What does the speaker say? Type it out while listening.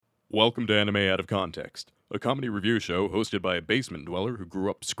Welcome to Anime Out of Context, a comedy review show hosted by a basement dweller who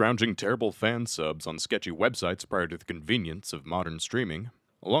grew up scrounging terrible fan subs on sketchy websites prior to the convenience of modern streaming,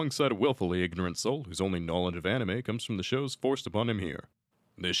 alongside a willfully ignorant soul whose only knowledge of anime comes from the shows forced upon him here.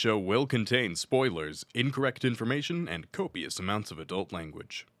 This show will contain spoilers, incorrect information, and copious amounts of adult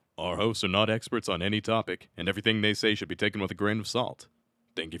language. Our hosts are not experts on any topic, and everything they say should be taken with a grain of salt.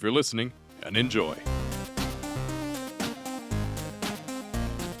 Thank you for listening, and enjoy.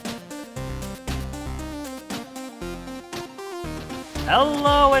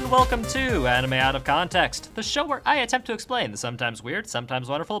 Hello and welcome to Anime Out of Context, the show where I attempt to explain the sometimes weird, sometimes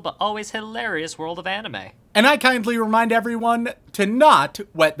wonderful, but always hilarious world of anime. And I kindly remind everyone to not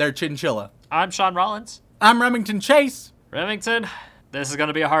wet their chinchilla. I'm Sean Rollins. I'm Remington Chase. Remington, this is going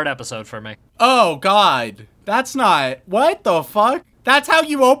to be a hard episode for me. Oh, God. That's not... What the fuck? That's how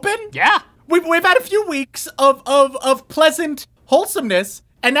you open? Yeah. We've had a few weeks of pleasant wholesomeness,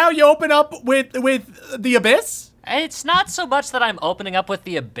 and now you open up with the abyss? It's not so much that I'm opening up with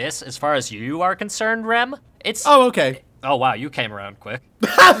the abyss as far as you are concerned, Rem. It's... Oh, okay. Oh, wow, you came around quick.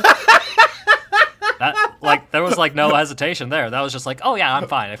 There was no hesitation there. That was just like, oh yeah, I'm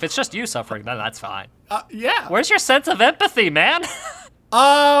fine. If it's just you suffering, then that's fine. Yeah. Where's your sense of empathy, man?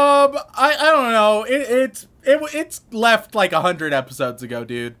 I don't know. It's left like 100 episodes ago,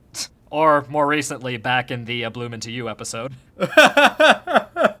 dude. Or more recently, back in the Bloom Into You episode.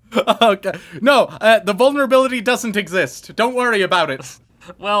 Okay. No, the vulnerability doesn't exist. Don't worry about it.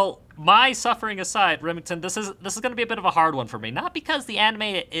 Well, my suffering aside, Remington, this is going to be a bit of a hard one for me. Not because the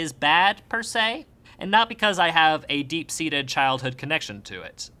anime is bad, per se, and not because I have a deep-seated childhood connection to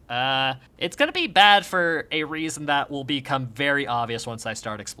it. It's going to be bad for a reason that will become very obvious once I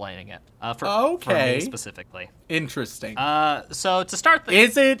start explaining it. For me specifically. Interesting. So to start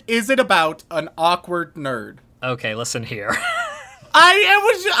Is it about an awkward nerd? Okay, listen here. I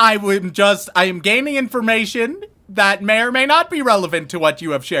am gaining information that may or may not be relevant to what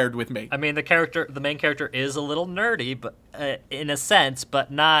you have shared with me. I mean, the main character is a little nerdy, but in a sense, but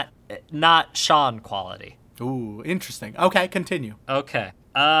not Sean quality. Ooh, interesting. Okay, continue. Okay.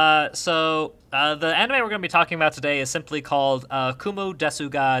 So the anime we're going to be talking about today is simply called Kumu Desu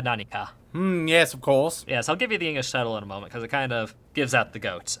ga Nanika. Yes, of course. Yes, I'll give you the English title in a moment, because it kind of gives out the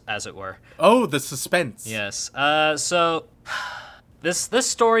goat, as it were. Oh, the suspense. Yes. So this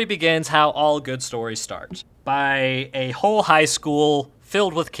story begins how all good stories start, by a whole high school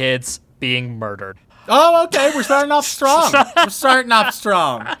filled with kids being murdered. Oh, okay, we're starting off strong.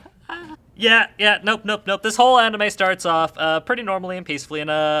 Yeah, nope. This whole anime starts off pretty normally and peacefully in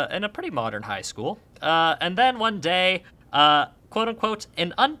a pretty modern high school. And then one day, quote-unquote,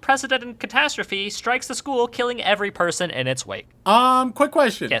 an unprecedented catastrophe strikes the school, killing every person in its wake. Quick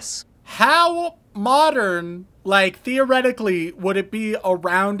question. Yes. How modern, theoretically, would it be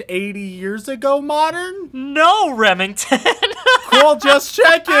around 80 years ago modern? No, Remington! Cool, just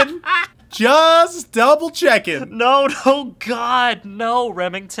checking. Just double checking. No, God, no,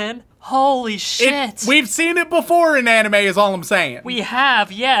 Remington. Holy shit. We've seen it before in anime is all I'm saying. We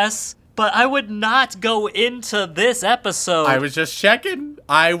have, yes, but I would not go into this episode. I was just checking. If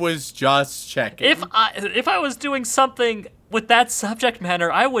I was doing something with that subject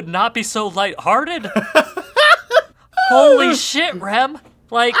matter, I would not be so lighthearted. Holy shit, Rem.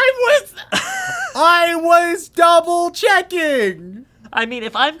 I was double checking. I mean,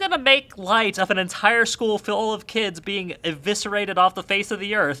 if I'm gonna make light of an entire school full of kids being eviscerated off the face of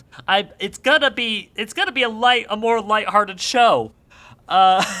the earth, it's gonna be a more lighthearted show.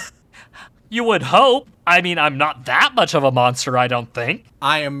 You would hope. I mean, I'm not that much of a monster, I don't think.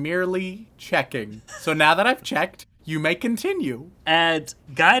 I am merely checking. So now that I've checked, you may continue. And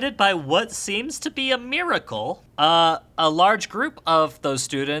guided by what seems to be a miracle, a large group of those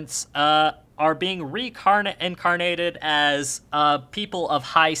students, are being reincarnated as people of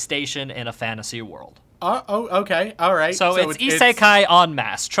high station in a fantasy world. Okay, all right. So it's isekai en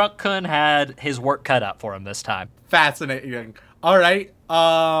masse. Truck-kun had his work cut out for him this time. Fascinating. All right.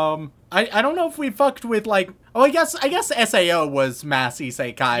 I don't know if we fucked with I guess SAO was mass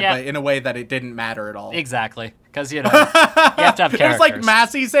isekai, yeah. But in a way that it didn't matter at all. Exactly, because you have to have characters. It's like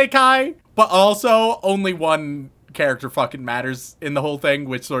mass isekai, but also only one character fucking matters in the whole thing,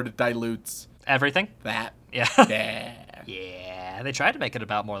 which sort of dilutes everything. That. Yeah. Yeah. They tried to make it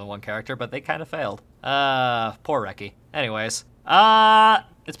about more than one character, but they kind of failed. Poor Reki. Anyways,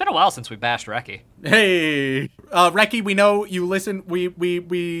 it's been a while since we bashed Reki. Hey, Reki, we know you listen.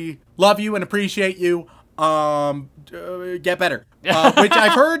 We love you and appreciate you. Get better. Which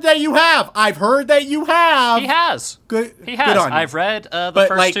I've heard that you have. He has. Good. He has. Good on you. I've read the but,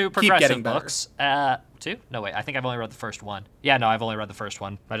 first two keep progressive getting better. books. 2? No, wait, I think I've only read the first one. Yeah, no, I've only read the first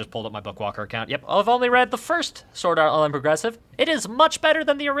one. I just pulled up my Bookwalker account. Yep, I've only read the first Sword Art Online Progressive. It is much better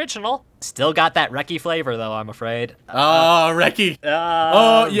than the original. Still got that Reki flavor, though, I'm afraid. Reki.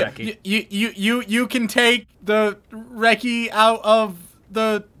 Reki. You can take the Reki out of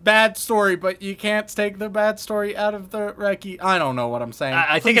the bad story, but you can't take the bad story out of the Reki. I don't know what I'm saying.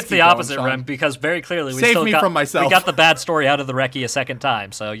 I think Please it's the keep going, opposite, Sean. Rem, because very clearly we Save still me got, from myself. we got the bad story out of the Reki a second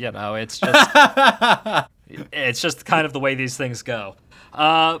time. So, it's just it's just kind of the way these things go.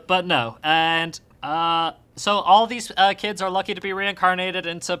 But no, and so all these kids are lucky to be reincarnated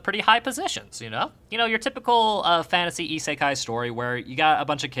into pretty high positions, your typical fantasy isekai story where you got a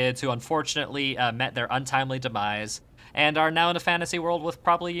bunch of kids who unfortunately met their untimely demise and are now in a fantasy world with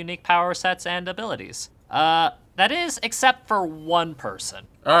probably unique power sets and abilities. That is, except for one person.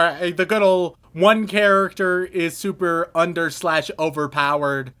 All right, the good old one character is super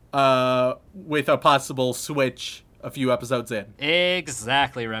under/overpowered with a possible switch a few episodes in.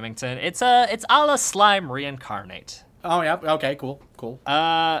 Exactly, Remington. It's a la Slime reincarnate. Oh yeah, okay, cool.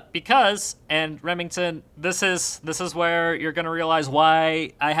 Because, and Remington, this is where you're gonna realize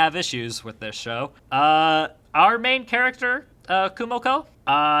why I have issues with this show. Our main character, Kumoko,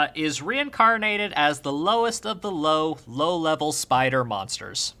 is reincarnated as the lowest of the low-level spider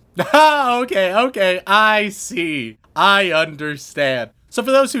monsters. Okay, I see. I understand. So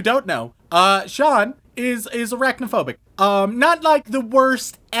for those who don't know, Sean is arachnophobic. Not like the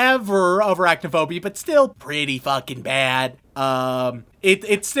worst ever of arachnophobia, but still pretty fucking bad.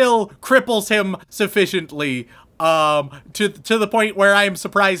 It still cripples him sufficiently to the point where I am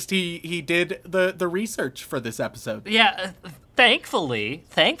surprised he did the research for this episode. Yeah, thankfully,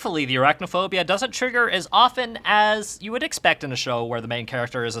 the arachnophobia doesn't trigger as often as you would expect in a show where the main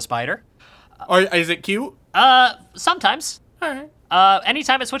character is a spider. Or is it cute? Sometimes. All right.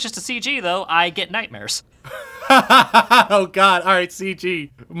 Anytime it switches to CG, though, I get nightmares. Oh God! All right, CG.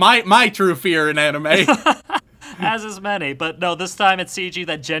 My true fear in anime. As is many, but no, this time it's CG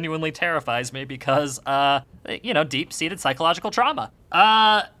that genuinely terrifies me because, deep-seated psychological trauma.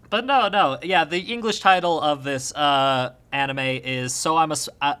 But no, yeah, the English title of this anime is So I'm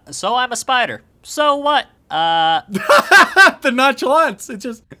a Spider. So what? The nonchalance. It's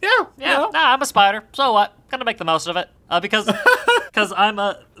just Nah, I'm a spider. So what? Gonna make the most of it. Because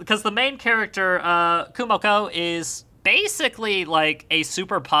the main character Kumoko is basically like a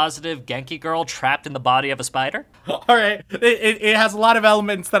super positive Genki girl trapped in the body of a spider. All right. It has a lot of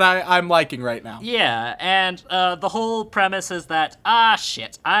elements that I'm liking right now. Yeah, and the whole premise is that,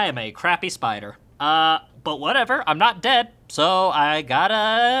 shit, I am a crappy spider. But whatever, I'm not dead, so I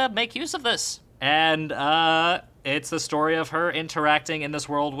gotta make use of this. And it's the story of her interacting in this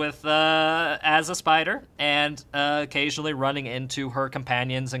world with as a spider and occasionally running into her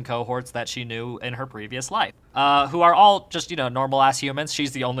companions and cohorts that she knew in her previous life, who are all just, normal-ass humans.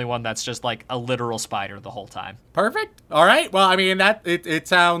 She's the only one that's just like a literal spider the whole time. Perfect. All right. Well, I mean, it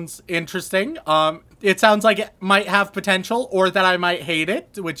sounds interesting. It sounds like it might have potential or that I might hate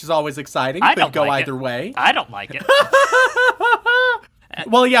it, which is always exciting. I Could don't go like either it. way. I don't like it.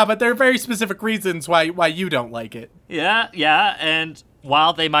 Well, yeah, but there are very specific reasons why you don't like it. Yeah, and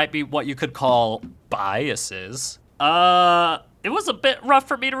while they might be what you could call biases, it was a bit rough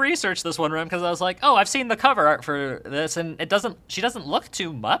for me to research this one, Rem, because I was like, oh, I've seen the cover art for this, and she doesn't look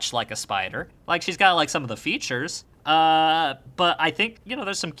too much like a spider. Like, she's got, like, some of the features, but I think,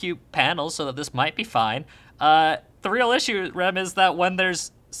 there's some cute panels, so that this might be fine. The real issue, Rem, is that when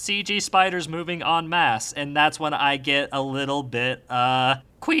there's CG spiders moving en masse, and that's when I get a little bit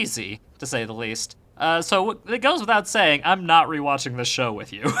queasy, to say the least. So it goes without saying, I'm not rewatching this show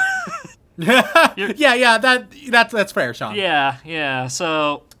with you. Yeah, that's fair, Sean. Yeah.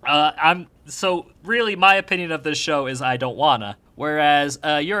 So so really my opinion of this show is I don't wanna, whereas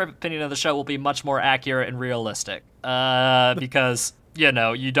your opinion of the show will be much more accurate and realistic. Because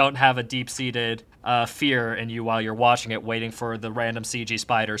you don't have a deep-seated fear in you while you're watching it, waiting for the random CG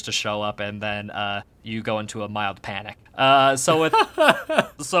spiders to show up, and then you go into a mild panic. So with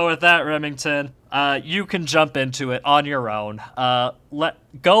that, Remington, you can jump into it on your own.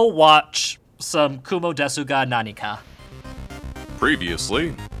 Go watch some Kumo Desu ga Nanika.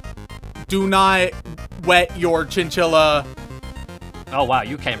 Previously, Do not wet your chinchilla. Oh wow,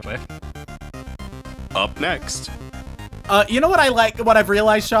 you came quick. up next. You know what I like, what I've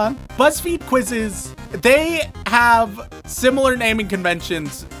realized, Sean? BuzzFeed quizzes, they have similar naming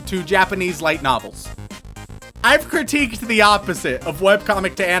conventions to Japanese light novels. I've critiqued the opposite of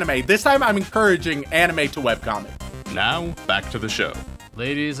webcomic to anime. This time I'm encouraging anime to webcomic. Now, back to the show.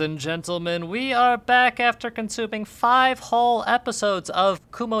 Ladies and gentlemen, we are back after consuming 5 whole episodes of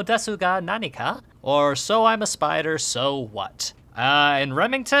Kumo Desu ga Nanika. or so I'm a spider, so what? In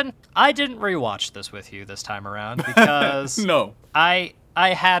Remington, I didn't rewatch this with you this time around because No. I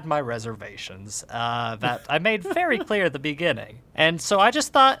had my reservations that I made very clear at the beginning. And so I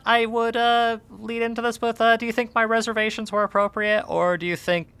just thought I would lead into this with, do you think my reservations were appropriate? Or do you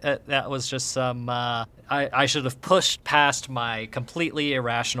think that was just some, I should have pushed past my completely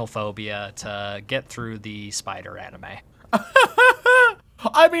irrational phobia to get through the spider anime?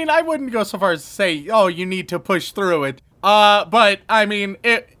 I mean, I wouldn't go so far as to say, oh, you need to push through it. But, I mean,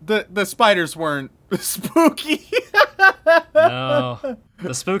 the spiders weren't spooky. No. The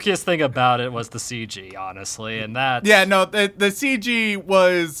spookiest thing about it was the CG, honestly, and that's... Yeah, no, the CG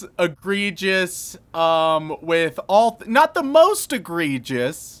was egregious, with not the most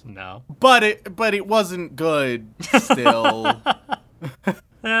egregious. No. But it wasn't good still.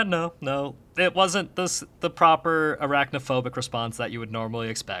 No. It wasn't the proper arachnophobic response that you would normally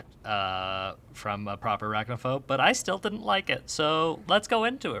expect from a proper arachnophobe, but I still didn't like it. So let's go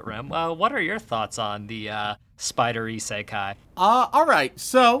into it, Rem. What are your thoughts on the spider isekai? All right.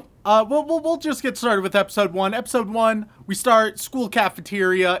 So, we'll just get started with episode 1. Episode 1, we start school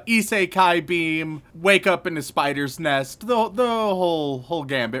cafeteria, isekai beam, wake up in a spider's nest, the whole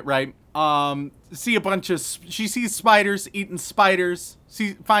gambit, right? She sees spiders eating spiders.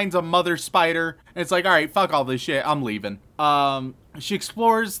 She finds a mother spider, and it's like, all right, fuck all this shit, I'm leaving. She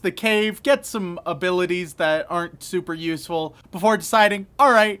explores the cave, gets some abilities that aren't super useful before deciding,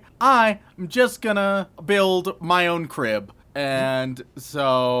 all right, I'm just gonna build my own crib. And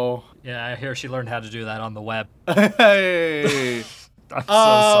so... Yeah, I hear she learned how to do that on the web. Hey! I'm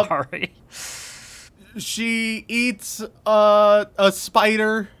so sorry. She eats a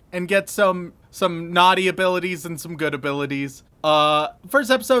spider and gets some naughty abilities and some good abilities. First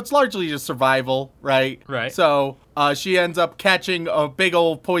episode's largely just survival, right? Right. So, she ends up catching a big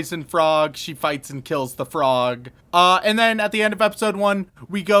old poison frog. She fights and kills the frog. And then at the end of episode 1,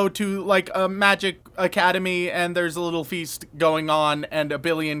 we go to, like, a magic academy, and there's a little feast going on, and a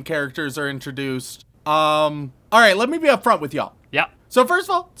billion characters are introduced. Alright, let me be upfront with y'all. Yeah. So first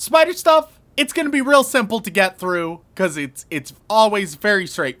of all, spider stuff, it's gonna be real simple to get through, because it's always very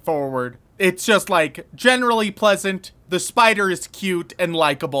straightforward. It's just, like, generally pleasant. The spider is cute and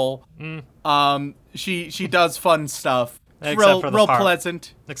likable. She does fun stuff. It's real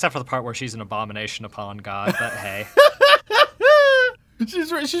pleasant. Except for the part where she's an abomination upon God, but hey.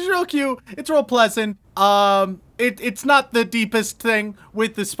 She's real cute. It's real pleasant. It's not the deepest thing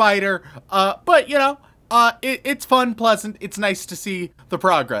with the spider, but, you know, it's fun, pleasant. It's nice to see the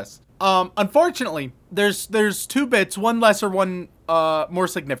progress. Unfortunately, there's two bits, one lesser, one more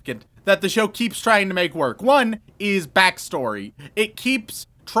significant, that the show keeps trying to make work. One is backstory. It keeps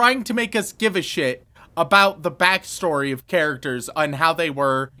trying to make us give a shit about the backstory of characters and how they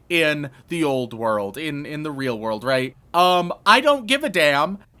were in the old world, in the real world, right? I don't give a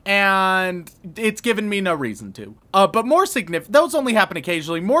damn, and it's given me no reason to. But more significant, those only happen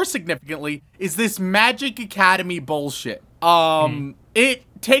occasionally. More significantly is this Magic Academy bullshit. It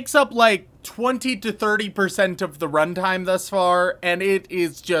takes up like 20 to 30% of the runtime thus far, and it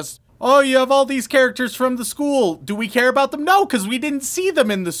is just, oh, you have all these characters from the school. Do we care about them? No, because we didn't see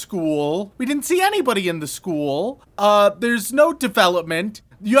them in the school. We didn't see anybody in the school. There's no development.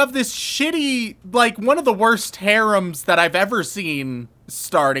 You have this shitty, like, one of the worst harems that I've ever seen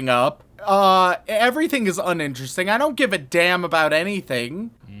starting up. Everything is uninteresting. I don't give a damn about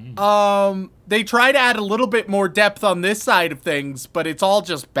anything. They try to add a little bit more depth on this side of things, but it's all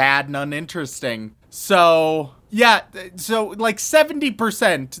just bad and uninteresting. So, yeah, so like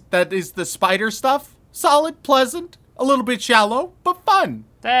 70% that is the spider stuff. Solid, pleasant, a little bit shallow, but fun.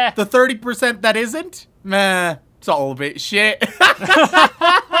 The 30% that isn't, meh, it's all a bit shit.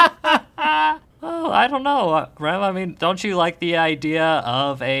 Oh, I don't know, Rem. I mean, don't you like the idea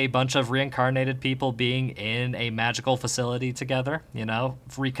of a bunch of reincarnated people being in a magical facility together? You know,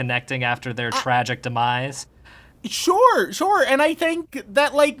 reconnecting after their tragic demise? Sure. And I think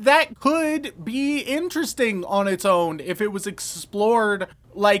that, like, that could be interesting on its own if it was explored,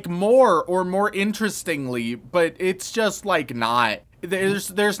 like, more or more interestingly, but it's just, like, not.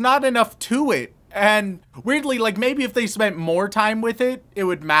 There's not enough to it. And weirdly, like, maybe if they spent more time with it, it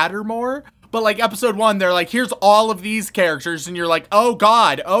would matter more. But, like, episode 1, they're like, here's all of these characters, and you're like, oh,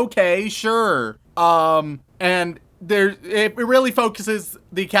 God, okay, sure. And it really focuses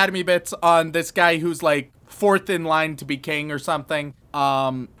the Academy bits on this guy who's, like, fourth in line to be king or something.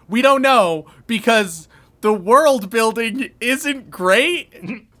 We don't know, because the world building isn't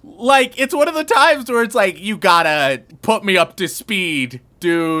great. Like, it's one of the times where it's like, you gotta put me up to speed,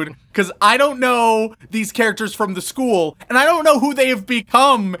 dude. because I don't know these characters from the school, and I don't know who they have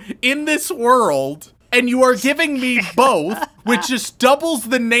become in this world. And you are giving me both, which just doubles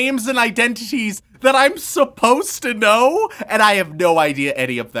the names and identities that I'm supposed to know, and I have no idea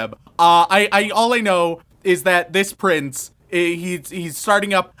any of them. All I know is that this prince, he's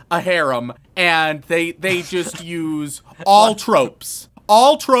starting up a harem, and they just use all tropes.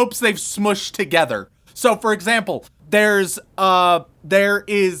 All tropes they've smushed together. So, for example, there is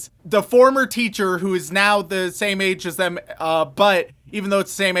the former teacher who is now the same age as them, but even though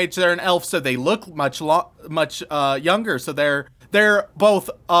it's the same age, they're an elf, so they look much younger. So they're both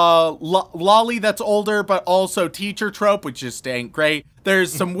lolly that's older, but also teacher trope, which just ain't great.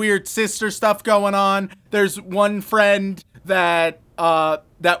 There's some weird sister stuff going on. There's one friend that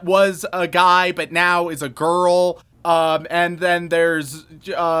was a guy, but now is a girl. And then there's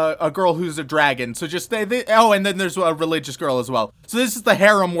a girl who's a dragon. So just and then there's a religious girl as well. So this is the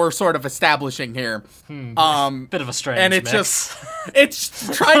harem we're sort of establishing here. Bit of a strange and it's mix.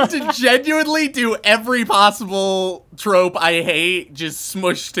 It's trying to genuinely do every possible trope I hate, just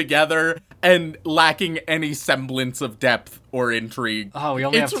smushed together and lacking any semblance of depth or intrigue. Oh, we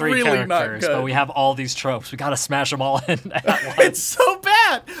only have 3 really characters, but we have all these tropes. We gotta smash them all in at once. It's so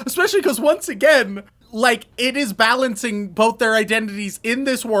bad, especially because once again, like, it is balancing both their identities in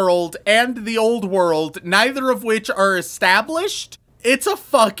this world and the old world, neither of which are established. It's a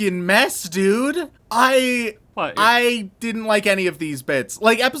fucking mess, dude. I didn't like any of these bits.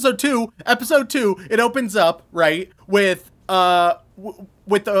 Like episode 2, it opens up, right, with a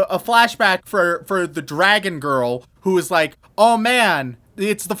flashback for the dragon girl who is like, oh man,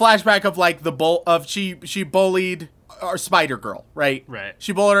 it's the flashback of like she bullied our spider girl, right? Right.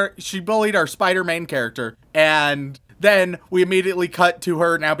 She bullied our spider main character, and then we immediately cut to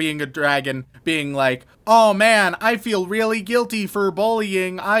her now being a dragon, being like, oh man, I feel really guilty for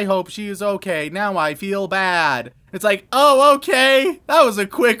bullying. I hope she is okay. Now I feel bad. It's like, oh, okay. That was a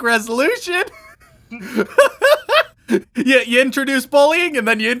quick resolution. You introduce bullying and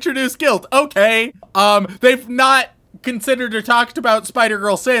then you introduce guilt. Okay. They've not considered or talked about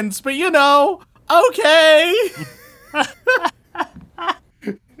Spider-Girl since, but okay.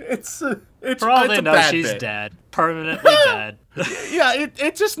 It's For all they a know, bad she's bit. dead. Permanently dead. Yeah,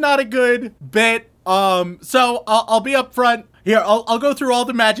 it's just not a good bit. So I'll be up front here. I'll go through all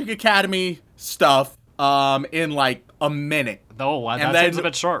the Magic Academy stuff in like a minute. Oh, wow, And that seems then- a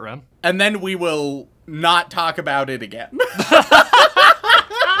bit short, Ren. And then we will not talk about it again.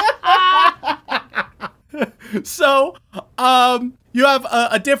 So, you have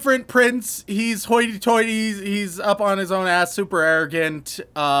a different prince. He's hoity-toity. He's up on his own ass, super arrogant.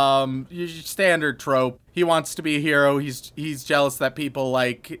 Standard trope. He wants to be a hero. He's jealous that people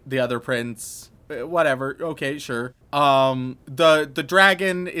like the other prince. Whatever. Okay, sure. The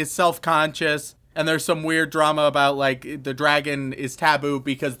dragon is self-conscious. And there's some weird drama about, like, the dragon is taboo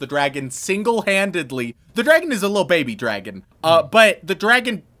because the dragon single-handedly... The dragon is a little baby dragon. But the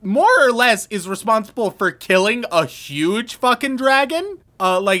dragon, more or less, is responsible for killing a huge fucking dragon.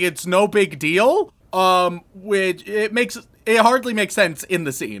 Like, it's no big deal. Which, it hardly makes sense in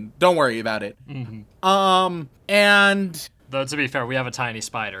the scene. Don't worry about it. Mm-hmm. And... Though, to be fair, we have a tiny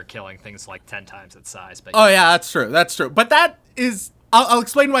spider killing things like 10 times its size. But Oh, yeah, that's true. But that is... I'll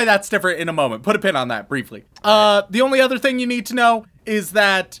explain why that's different in a moment. Put a pin on that briefly. The only other thing you need to know is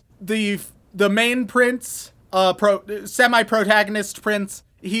that the main prince, semi-protagonist prince,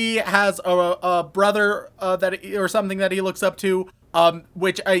 he has a brother or something that he looks up to,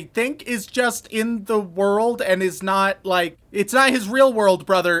 which I think is just in the world and is not like, it's not his real world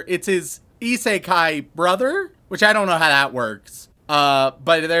brother. It's his isekai brother, which I don't know how that works. But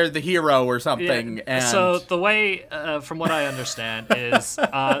they're the hero or something. Yeah. And So the way, from what I understand, is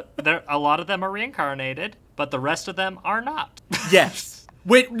a lot of them are reincarnated, but the rest of them are not. Yes.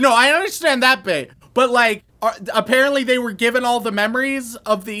 Wait, no, I understand that bit. But, like, apparently they were given all the memories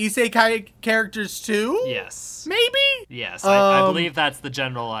of the isekai characters, too? Yes. Maybe? Yes, I believe that's the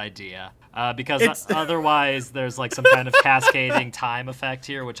general idea. Because otherwise there's, like, some kind of cascading time effect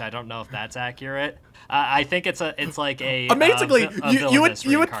here, which I don't know if that's accurate. I think it's like a Amazingly, you would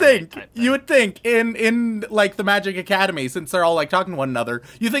think in like the Magic Academy, since they're all like talking to one another,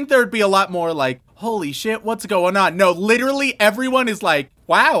 you think there would be a lot more like, holy shit, what's going on? No, literally everyone is like,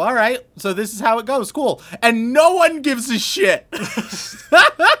 wow, all right, so this is how it goes, cool, and no one gives a shit.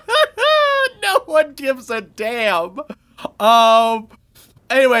 No one gives a damn.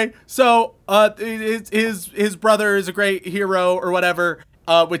 Anyway, so his brother is a great hero or whatever.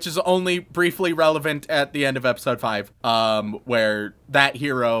 Which is only briefly relevant at the end of episode 5, where that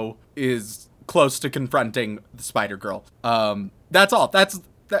hero is close to confronting the Spider-Girl. That's all. That's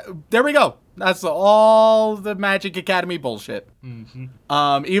there we go. That's all the Magic Academy bullshit.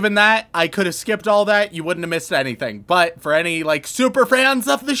 Even that, I could have skipped all that. You wouldn't have missed anything. But for any, like, super fans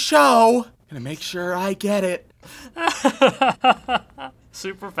of the show, I'm gonna make sure I get it.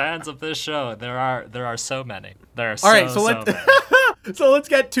 Super fans of this show. There are so many. There are All right, so many. so let's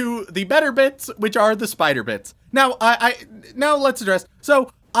get to the better bits, which are the spider bits. Now, now let's address. So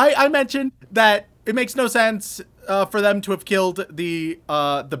I mentioned that it makes no sense for them to have killed the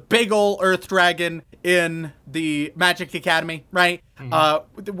big ol' Earth Dragon in the Magic Academy, right?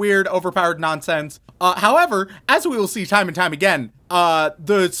 With the weird, overpowered nonsense. However, as we will see time and time again,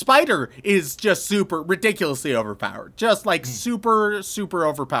 the spider is just super ridiculously overpowered. Just like super, super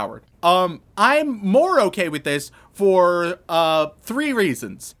overpowered. I'm more okay with this for 3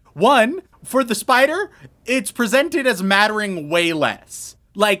 reasons. One, for the spider, it's presented as mattering way less.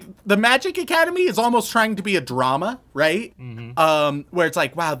 Like, the Magic Academy is almost trying to be a drama, right? Where it's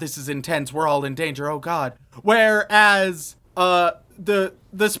like, wow, this is intense. We're all in danger. Oh, God. Whereas the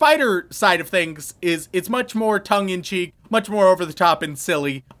spider side of things it's much more tongue-in-cheek, much more over the top and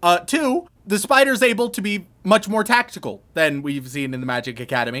silly. 2, the spider's able to be much more tactical than we've seen in the Magic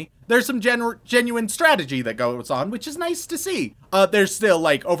Academy. There's some genuine strategy that goes on, which is nice to see. They're still,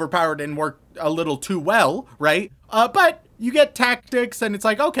 like, overpowered and work a little too well, right? But you get tactics, and it's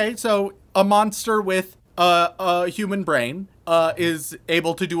like, okay, so a monster with a human brain is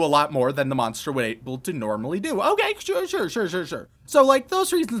able to do a lot more than the monster would able to normally do. Okay, sure. So, like,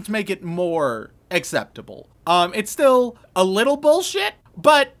 those reasons make it more acceptable. It's still a little bullshit,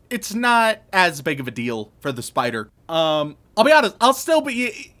 but it's not as big of a deal for the spider. I'll be honest, I'll still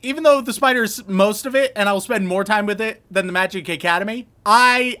be, even though the spider's most of it, and I'll spend more time with it than the Magic Academy,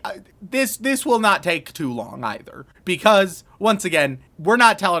 this will not take too long either. Because, once again, we're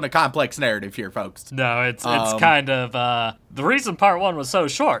not telling a complex narrative here, folks. No, it's kind of, the reason part 1 was so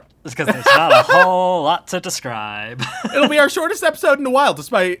short is because there's not a whole lot to describe. It'll be our shortest episode in a while,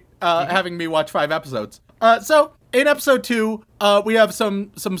 despite having me watch 5 episodes. So, in episode 2, we have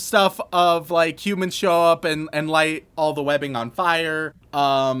some stuff of, like, humans show up and light all the webbing on fire.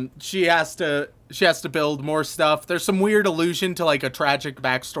 She has to build more stuff. There's some weird allusion to, like, a tragic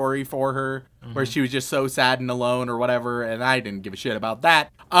backstory for her, where she was just so sad and alone or whatever, and I didn't give a shit about that.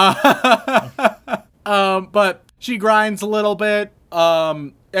 But she grinds a little bit,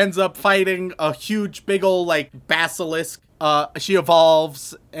 ends up fighting a huge, big ol', like, basilisk. She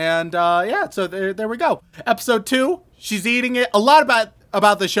evolves, and yeah, so there we go. Episode 2, she's eating it. A lot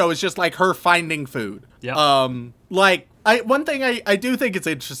about the show is just like her finding food. Yeah. Like, one thing I do think is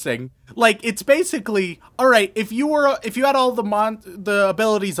interesting. Like, it's basically, all right, if you had all the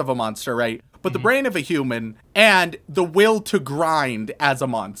abilities of a monster, right, but the brain of a human and the will to grind as a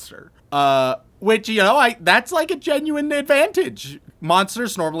monster, which, you know, that's like a genuine advantage.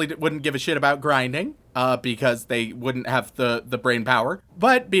 Monsters normally wouldn't give a shit about grinding. Because they wouldn't have the brain power.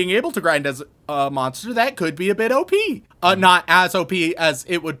 But being able to grind as a monster, that could be a bit OP. Not as OP as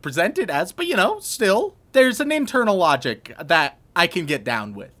it would present it as, but, you know, still, there's an internal logic that I can get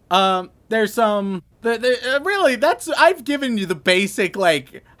down with. There's some... really, I've given you the basic,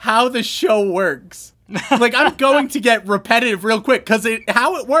 like, how the show works. Like, I'm going to get repetitive real quick, because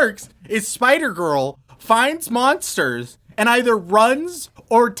how it works is Spider-Girl finds monsters and either runs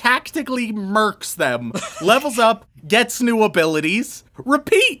or tactically murks them, levels up, gets new abilities,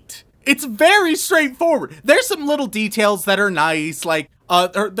 repeat. It's very straightforward. There's some little details that are nice, like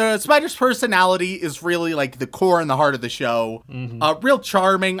the spider's personality is really like the core and the heart of the show. Real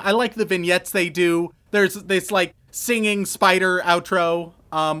charming. I like the vignettes they do. There's this like singing spider outro,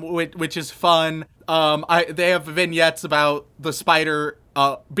 which is fun. They have vignettes about the spider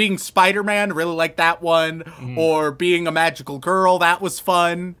being Spider-Man, really like that one, or being a magical girl, that was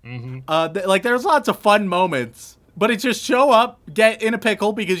fun. Like, there's lots of fun moments, but it's just show up, get in a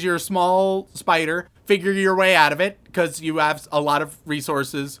pickle because you're a small spider, figure your way out of it because you have a lot of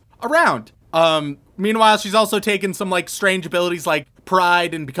resources around. Meanwhile, she's also taken some, like, strange abilities like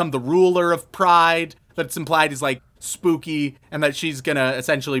Pride and become the ruler of Pride, that's implied is, like, spooky, and that she's gonna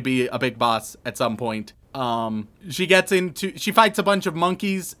essentially be a big boss at some point. She fights a bunch of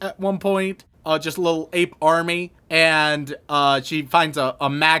monkeys at one point, just a little ape army, and she finds a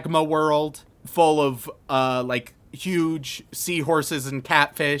magma world full of like huge seahorses and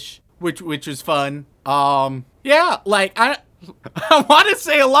catfish, which is fun. Yeah, like I want to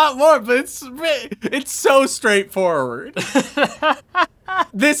say a lot more, but it's so straightforward.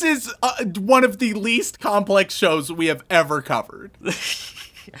 This is one of the least complex shows we have ever covered.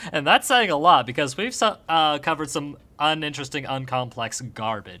 And that's saying a lot, because we've covered some uninteresting, uncomplex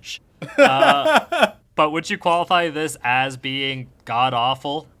garbage. But But would you qualify this as being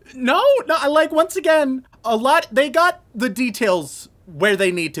god-awful? No, like, once again, they got the details where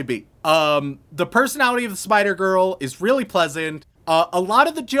they need to be. The personality of the Spider-Girl is really pleasant. A lot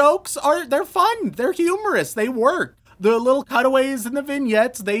of the jokes they're fun. They're humorous. They work. The little cutaways and the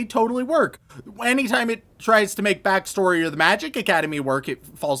vignettes, they totally work. Anytime it tries to make backstory or the Magic Academy work, it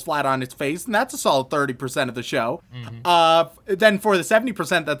falls flat on its face, and that's a solid 30% of the show. Then for the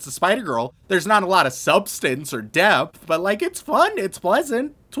 70% that's the Spider-Girl, there's not a lot of substance or depth, but, like, it's fun, it's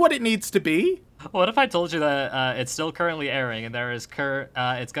pleasant, it's what it needs to be. What if I told you that it's still currently airing, and it's going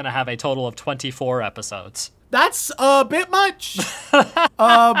to have a total of 24 episodes? That's a bit much.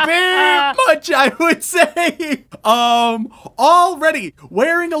 I would say. Already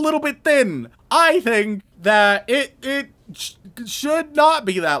wearing a little bit thin. I think that it should not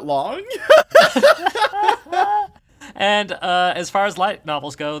be that long. And as far as light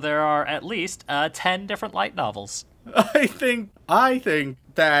novels go, there are at least 10 different light novels. I think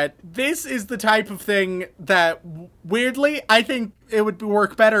that this is the type of thing that, weirdly, I think it would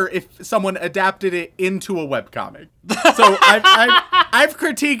work better if someone adapted it into a webcomic. So I've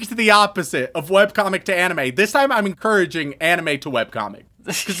critiqued the opposite of webcomic to anime. This time I'm encouraging anime to webcomic.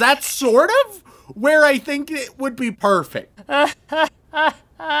 Because that's sort of where I think it would be perfect.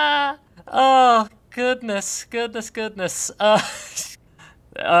 Oh, goodness.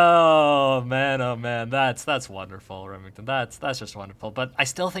 Oh man, that's wonderful, Remington. That's just wonderful. But I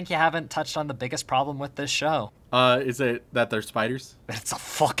still think you haven't touched on the biggest problem with this show. Is it that they're spiders? It's a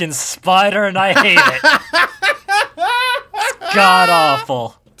fucking spider, and I hate it. It's god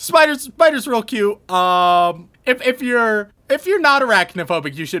awful. Spiders real cute. If you're not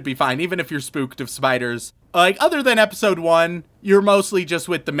arachnophobic, you should be fine, even if you're spooked of spiders. Like, other than episode 1, you're mostly just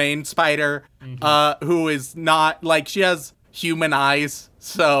with the main spider, who is not, like, she has human eyes,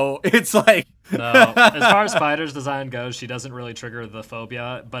 so it's like... No, as far as spider's design goes, she doesn't really trigger the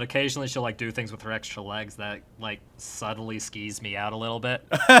phobia, but occasionally she'll, like, do things with her extra legs that, like, subtly skis me out a little bit.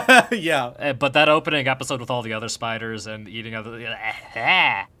 Yeah. But that opening episode with all the other spiders and eating other...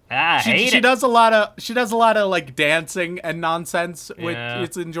 She does a lot of like dancing and nonsense, which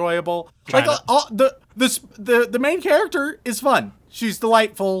it's enjoyable. Like the main character is fun. She's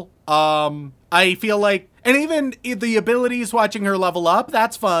delightful. I feel like, and even the abilities watching her level up,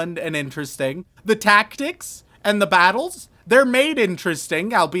 that's fun and interesting. The tactics and the battles, they're made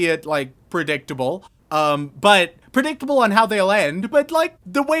interesting, albeit like predictable. But predictable on how they'll end, but like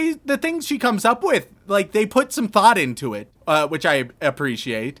the things she comes up with, like they put some thought into it, which I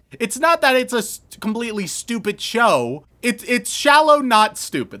appreciate. It's not that it's a completely stupid show. It's shallow, not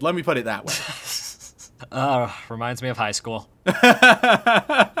stupid. Let me put it that way. Reminds me of high school.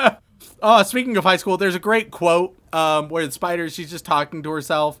 Oh, speaking of high school, there's a great quote where the spider, she's just talking to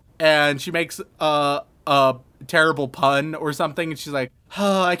herself, and she makes a terrible pun or something, and she's like,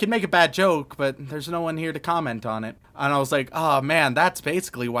 oh, I can make a bad joke, but there's no one here to comment on it. And I was like, oh man, that's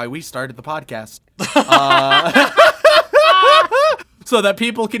basically why we started the podcast. So that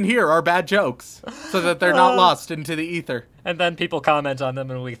people can hear our bad jokes, so that they're not lost into the ether. And then people comment on them,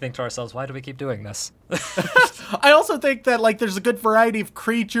 and we think to ourselves, why do we keep doing this? I also think that, like, there's a good variety of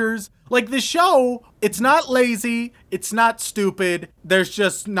creatures. Like, the show, it's not lazy, it's not stupid, there's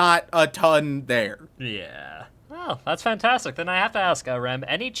just not a ton there. Yeah. Oh, that's fantastic. Then I have to ask, Rem,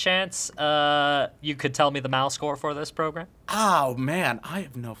 any chance you could tell me the MAL score for this program? Oh, man, I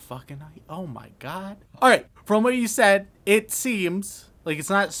have no fucking idea. Oh, my God. All right, from what you said, it seems like it's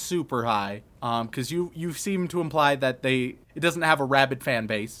not super high, because you seem to imply that it doesn't have a rabid fan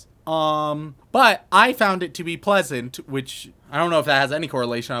base. But I found it to be pleasant, which I don't know if that has any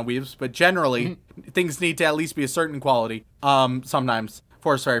correlation on Weebs, but generally, things need to at least be a certain quality, sometimes.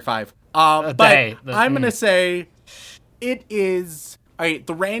 Forest Fairy 5. I'm going to say it is... All right,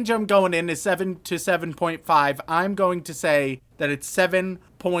 the range I'm going in is 7 to 7.5. I'm going to say that it's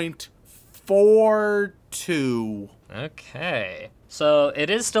 7.42. Okay. So it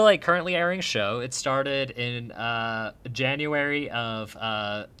is still a currently airing show. It started in January of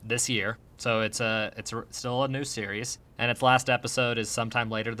this year. So it's still a new series. And its last episode is sometime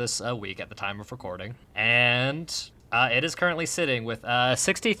later this week at the time of recording. And... it is currently sitting with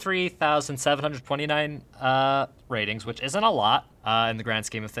 63,729 ratings, which isn't a lot in the grand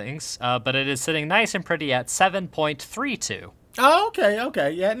scheme of things, but it is sitting nice and pretty at 7.32. Oh,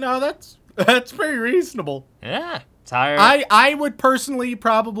 okay. Yeah, no, that's pretty reasonable. Yeah. Tired. I would personally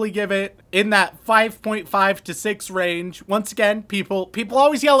probably give it in that 5.5 to 6 range. Once again, people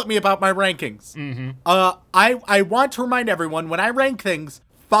always yell at me about my rankings. Mm-hmm. I want to remind everyone, when I rank things,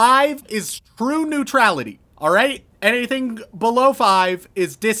 5 is true neutrality, all right? Anything below 5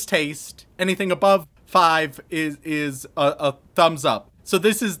 is distaste. Anything above 5 is a thumbs up. So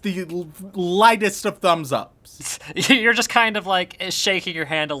this is the lightest of thumbs ups. You're just kind of like shaking your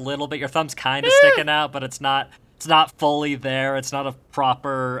hand a little bit. Your thumb's kind of sticking out, but it's not fully there. It's not a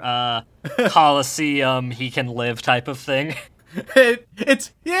proper Coliseum he can live type of thing.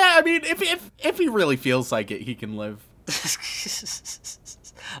 It's yeah. I mean, if he really feels like it, he can live.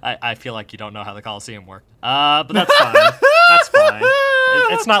 I feel like you don't know how the Coliseum worked. But that's fine. That's fine.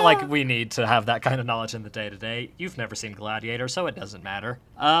 It's not like we need to have that kind of knowledge in the day-to-day. You've never seen Gladiator, so it doesn't matter.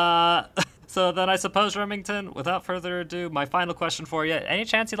 So then I suppose, Remington, without further ado, my final question for you. Any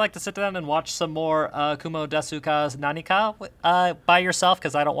chance you'd like to sit down and watch some more Kumo Desuka's Nanika by yourself?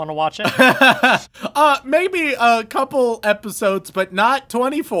 Because I don't want to watch it. Maybe a couple episodes, but not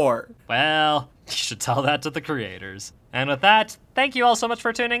 24. Well, you should tell that to the creators. And with that, thank you all so much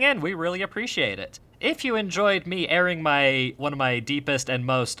for tuning in. We really appreciate it. If you enjoyed me airing one of my deepest and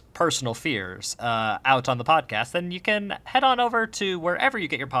most personal fears out on the podcast, then you can head on over to wherever you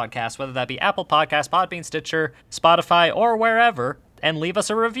get your podcasts, whether that be Apple Podcasts, Podbean, Stitcher, Spotify, or wherever, and leave us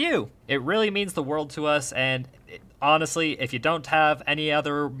a review. It really means the world to us, and honestly, if you don't have any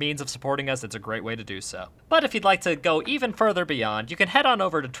other means of supporting us, it's a great way to do so. But if you'd like to go even further beyond, you can head on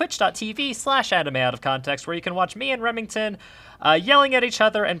over to twitch.tv/animeoutofcontext, where you can watch me and Remington yelling at each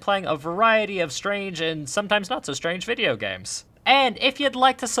other and playing a variety of strange and sometimes not so strange video games. And if you'd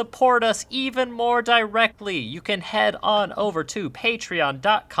like to support us even more directly, you can head on over to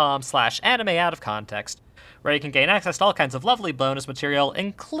patreon.com/animeoutofcontext, where you can gain access to all kinds of lovely bonus material,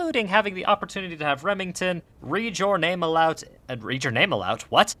 including having the opportunity to have Remington read your name aloud. Read your name aloud?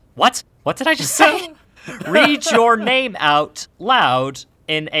 What? What did I just say? Read your name out loud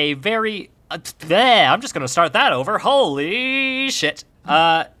in a very... I'm just going to start that over. Holy shit.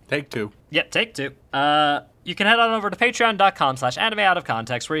 Take 2. Yep, take 2. You can head on over to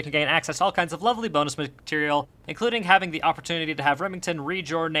patreon.com/animeoutofcontext, where you can gain access to all kinds of lovely bonus material, including having the opportunity to have Remington read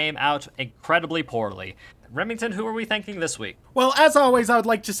your name out incredibly poorly. Remington, who are we thanking this week? Well, as always, I would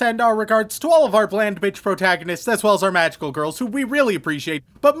like to send our regards to all of our bland bitch protagonists, as well as our magical girls, who we really appreciate.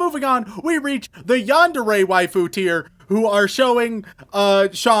 But moving on, we reach the yandere waifu tier, who are showing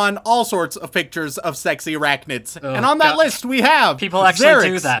Sean all sorts of pictures of sexy arachnids. And on that list, we have People actually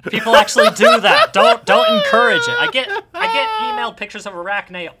do that. People actually do that. Don't encourage it. I get emailed pictures of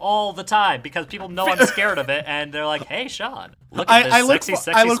Arachne all the time because people know I'm scared of it, and they're like, "Hey, Sean, look at this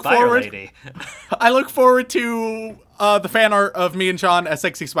sexy spider lady." I look forward to the fan art of me and Sean as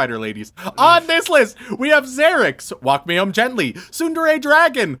sexy spider ladies. On this list, we have Xerix, Walk Me Home Gently, Tsundere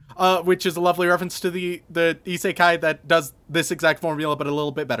Dragon, which is a lovely reference to the isekai that does this exact formula, but a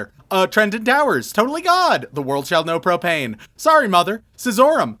little bit better. Trenton Towers, Totally God, The World Shall Know Propane, Sorry Mother,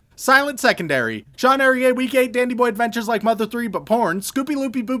 Scissorum, Silent Secondary, Sean Arie, Week 8, Dandy Boy Adventures Like Mother 3 But Porn, Scoopy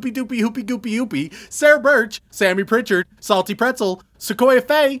Loopy Boopy Doopy Hoopy Goopy Hoopy, Sarah Birch, Sammy Pritchard, Salty Pretzel, Sequoia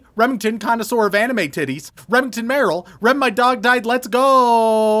Faye, Remington Connoisseur of Anime Titties, Remington Merrill, Rem My Dog Died Let's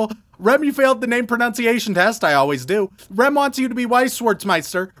Go, Rem You Failed the Name Pronunciation Test, I always do, Rem Wants You to Be Weiss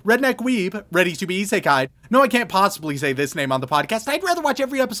Schwartzmeister, Redneck Weeb, Ready to Be Isekai, no I can't possibly say this name on the podcast, I'd rather watch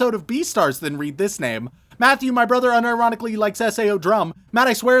every episode of Beastars than read this name, Matthew, my brother, unironically likes SAO Drum. Matt,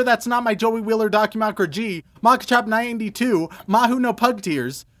 I swear that's not my Joey Wheeler Documentary G. Makachop 92, Mahu no Pug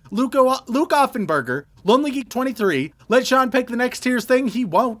Tears, Luke Offenberger, Lonely Geek 23, Let Sean pick the next tier's thing, he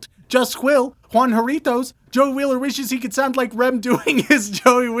won't. Just Quill, Juan Jaritos, Joey Wheeler wishes he could sound like Rem doing his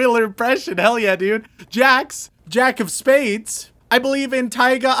Joey Wheeler impression. Hell yeah, dude. Jax, Jack of Spades, I believe in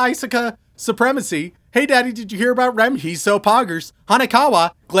Taiga Isaka Supremacy. Hey Daddy, did you hear about Rem? He's so poggers.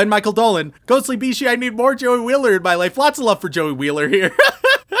 Hanekawa, Glenn Michael Dolan, Ghostly Bishi, I need more Joey Wheeler in my life. Lots of love for Joey Wheeler here.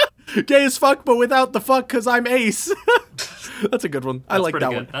 Gay as fuck, but without the fuck, cause I'm Ace. That's a good one. I like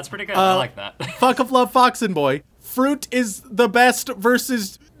that one. That's pretty good. I like that. Fuck of Love, Foxen Boy. Fruit is the best v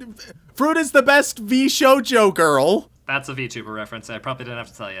Shoujo girl. That's a VTuber reference. I probably didn't have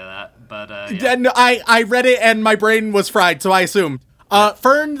to tell you that, but yeah. No, I read it and my brain was fried, so I assumed.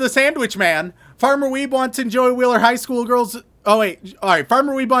 Fern the Sandwich Man. Farmer Weeb wants and Joey Wheeler high school girls. Oh wait, all right.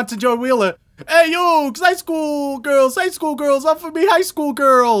 Farmer Weeb wants and Joey Wheeler. Hey yo, high school girls, offer me high school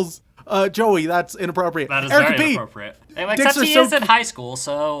girls. Joey, that's inappropriate. That is Erica very inappropriate. Except he is in high school,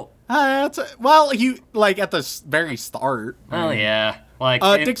 so. Well, you like at the very start. Oh yeah. Like,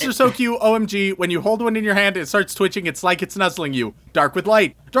 dicks are so cute, OMG. When you hold one in your hand, it starts twitching. It's like it's nuzzling you. Dark with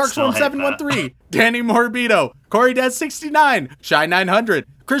Light. Darkstorm 713. Danny Morbido. Corey Des 69. Shy 900.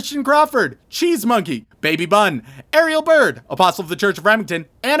 Christian Crawford. Cheese Monkey. Baby Bun. Ariel Bird. Apostle of the Church of Remington.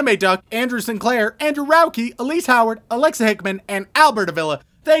 Anime Duck. Andrew Sinclair. Andrew Rauke. Elise Howard. Alexa Hickman. And Albert Avila.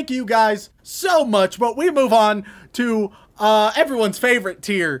 Thank you guys so much. But we move on to everyone's favorite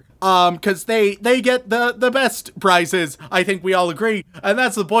tier, because they get the best prizes, I think we all agree, and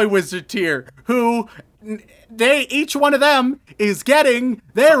that's the Boy Wizard tier, who, each one of them is getting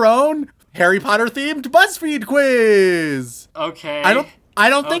their own Harry Potter themed BuzzFeed quiz. Okay. I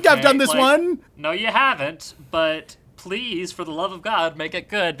don't think I've done this one. No, you haven't, but please, for the love of God, make it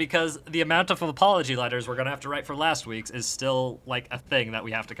good, because the amount of apology letters we're going to have to write for last week's is still, like, a thing that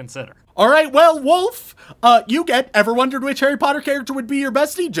we have to consider. All right, well, Wolf, you get ever wondered which Harry Potter character would be your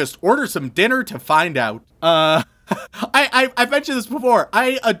bestie? Just order some dinner to find out. I've mentioned this before.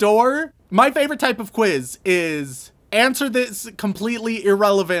 My favorite type of quiz is answer this completely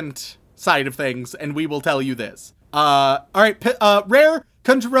irrelevant side of things, and we will tell you this. All right, Rare,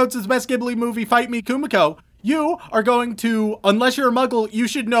 Country Roads is the best Ghibli movie, Fight Me, Kumiko. You are going to, unless you're a muggle, you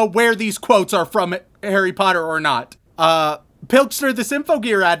should know where these quotes are from Harry Potter or not. Pilkster, the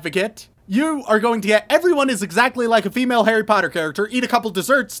Symphogear advocate, you are going to get everyone is exactly like a female Harry Potter character. Eat a couple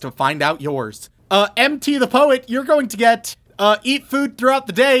desserts to find out yours. MT the poet, you're going to get eat food throughout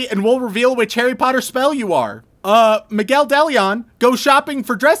the day and we'll reveal which Harry Potter spell you are. Miguel Deleon, go shopping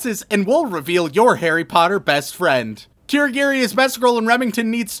for dresses and we'll reveal your Harry Potter best friend. Kirigiri is best girl and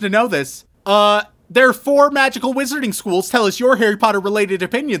Remington needs to know this. There are 4 magical wizarding schools. Tell us your Harry Potter related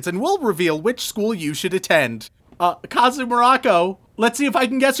opinions and we'll reveal which school you should attend. Kazu Morocco, let's see if I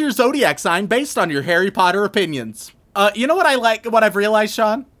can guess your zodiac sign based on your Harry Potter opinions. You know what what I've realized,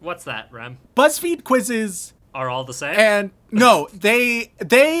 Sean? What's that, Rem? BuzzFeed quizzes are all the same? And no, they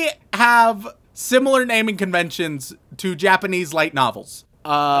have similar naming conventions to Japanese light novels.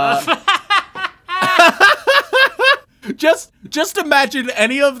 Just imagine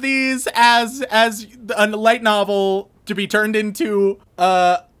any of these as a light novel to be turned into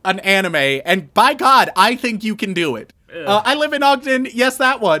an anime, and by God, I think you can do it. I live in Ogden. Yes,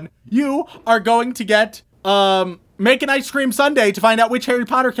 that one. You are going to get make an ice cream sundae to find out which Harry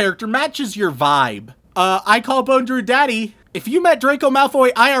Potter character matches your vibe. I call Bone Drew Daddy. If you met Draco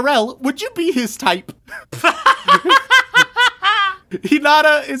Malfoy IRL, would you be his type?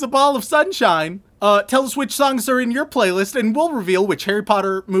 Hinata is a ball of sunshine. Tell us which songs are in your playlist and we'll reveal which Harry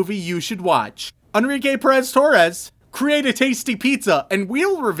Potter movie you should watch. Enrique Perez Torres, create a tasty pizza and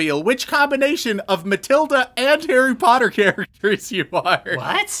we'll reveal which combination of Matilda and Harry Potter characters you are.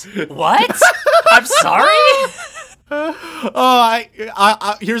 What? I'm sorry?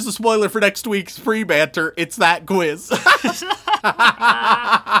 Here's a spoiler for next week's free banter. It's that quiz.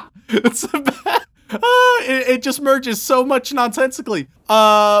 It just merges so much nonsensically.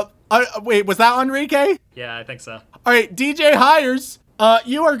 Wait, was that Enrique? Yeah, I think so. All right, DJ Hires,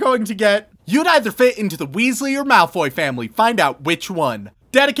 you are going to get, you'd either fit into the Weasley or Malfoy family. Find out which one.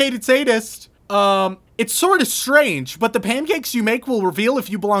 Dedicated Sadist, it's sort of strange, but the pancakes you make will reveal if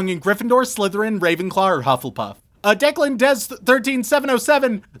you belong in Gryffindor, Slytherin, Ravenclaw, or Hufflepuff. Declan Des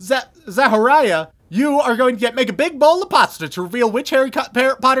 13707, Zahariah, you are going to make a big bowl of pasta to reveal which Harry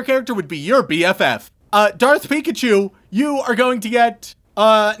Potter character would be your BFF. Darth Pikachu, you are going to get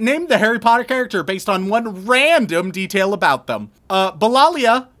name the Harry Potter character based on one random detail about them.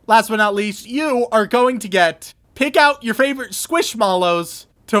 Balalia, last but not least, you are going to pick out your favorite Squishmallows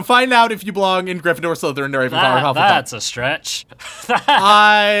to find out if you belong in Gryffindor, Slytherin, or Ravenclaw, or Hufflepuff. That's a stretch.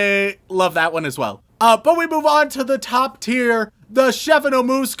 I love that one as well. But we move on to the top tier, the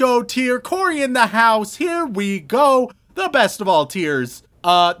Chevanomusco tier. Corey in the house, here we go. The best of all tiers.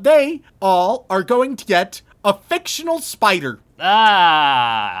 They all are going to get a fictional spider.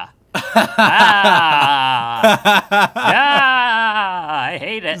 Yeah, I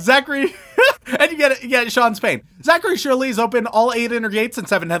hate it. Zachary, and you get Sean's pain. Zachary Shirley is open all 8 inner gates and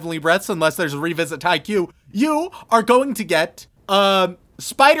 7 heavenly breaths unless there's a revisit Tai Q. You are going to get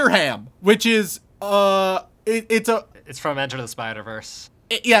Spider Ham, which is it's from Enter the Spider-Verse.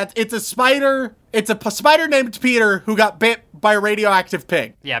 It's a spider. It's a spider named Peter who got bit by a radioactive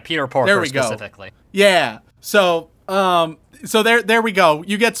pig. Yeah, Peter Porker specifically. Yeah. So there we go.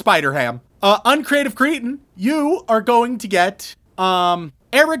 You get Spider Ham. Uncreative Cretin, you are going to get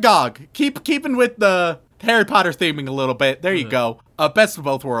Aragog. Keeping with the Harry Potter theming a little bit. There you go. Best of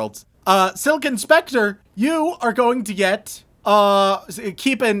both worlds. Silicon Spectre, you are going to get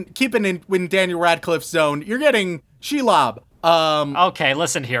keeping in Daniel Radcliffe's zone. You're getting Shelob. Okay,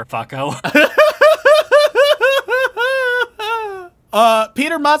 listen here, fucko.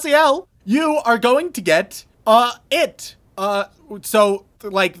 Peter Maciel, you are going to get it. So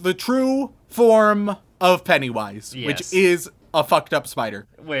like the true form of Pennywise, yes. Which is a fucked up spider.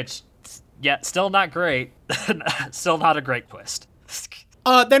 Which, yeah, still not great. Still not a great twist.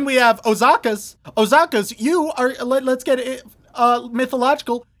 Then we have Ozaka's. Ozaka's, you are, let's get it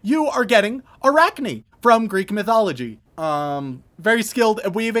mythological. You are getting Arachne from Greek mythology. very skilled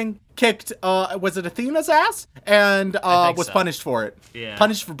at weaving, kicked, was it Athena's ass? And was so. punished for it. Yeah.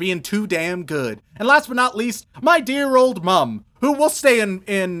 Punished for being too damn good. And last but not least, my dear old mum, who will stay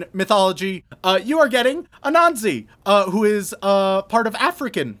in mythology. You are getting Anansi, who is part of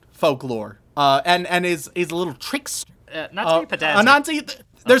African folklore, and is a little trickster. Not to be pedantic. Anansi,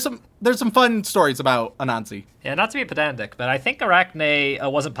 there's some fun stories about Anansi. Yeah, not to be pedantic, but I think Arachne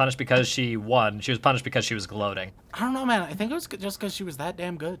wasn't punished because she won. She was punished because she was gloating. I don't know, man. I think it was just because she was that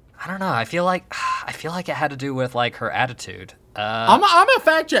damn good. I don't know. I feel like it had to do with like her attitude. I'm a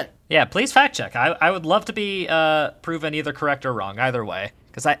fact check. Yeah, please fact check. I would love to be proven either correct or wrong, either way.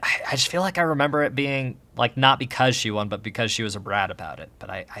 Because I just feel like I remember it being like not because she won, but because she was a brat about it. But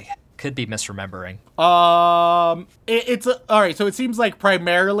I could be misremembering. It's all right. So it seems like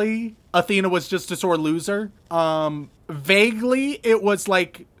primarily Athena was just a sore loser. Vaguely it was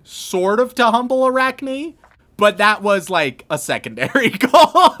like sort of to humble Arachne, but that was like a secondary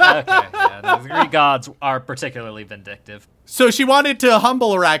goal. Okay, yeah, the Greek gods are particularly vindictive. So she wanted to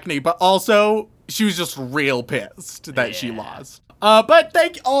humble Arachne, but also she was just real pissed that she Yeah. lost. But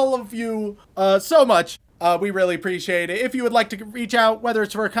thank all of you so much. We really appreciate it. If you would like to reach out, whether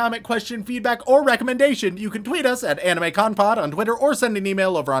it's for a comment, question, feedback, or recommendation, you can tweet us at AnimeConPod on Twitter or send an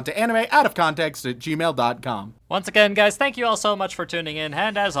email over onto animeoutofcontext@gmail.com. Once again, guys, thank you all so much for tuning in,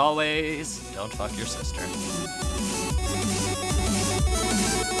 and as always, don't fuck your sister.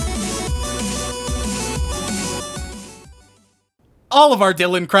 All of our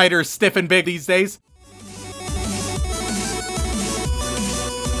Dylan Kreider's stiff and big these days.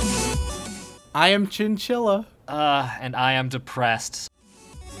 I am Chinchilla. And I am depressed.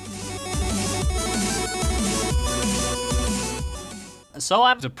 So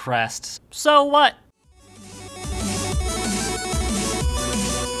I'm depressed. So what?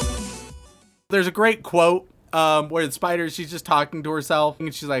 There's a great quote where the spider, she's just talking to herself,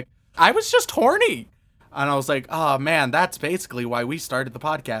 and she's like, I was just horny. And I was like, oh man, that's basically why we started the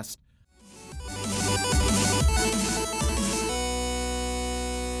podcast.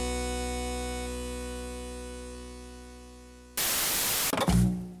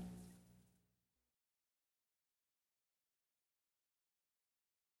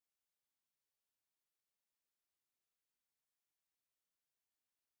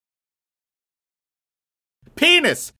 Penis!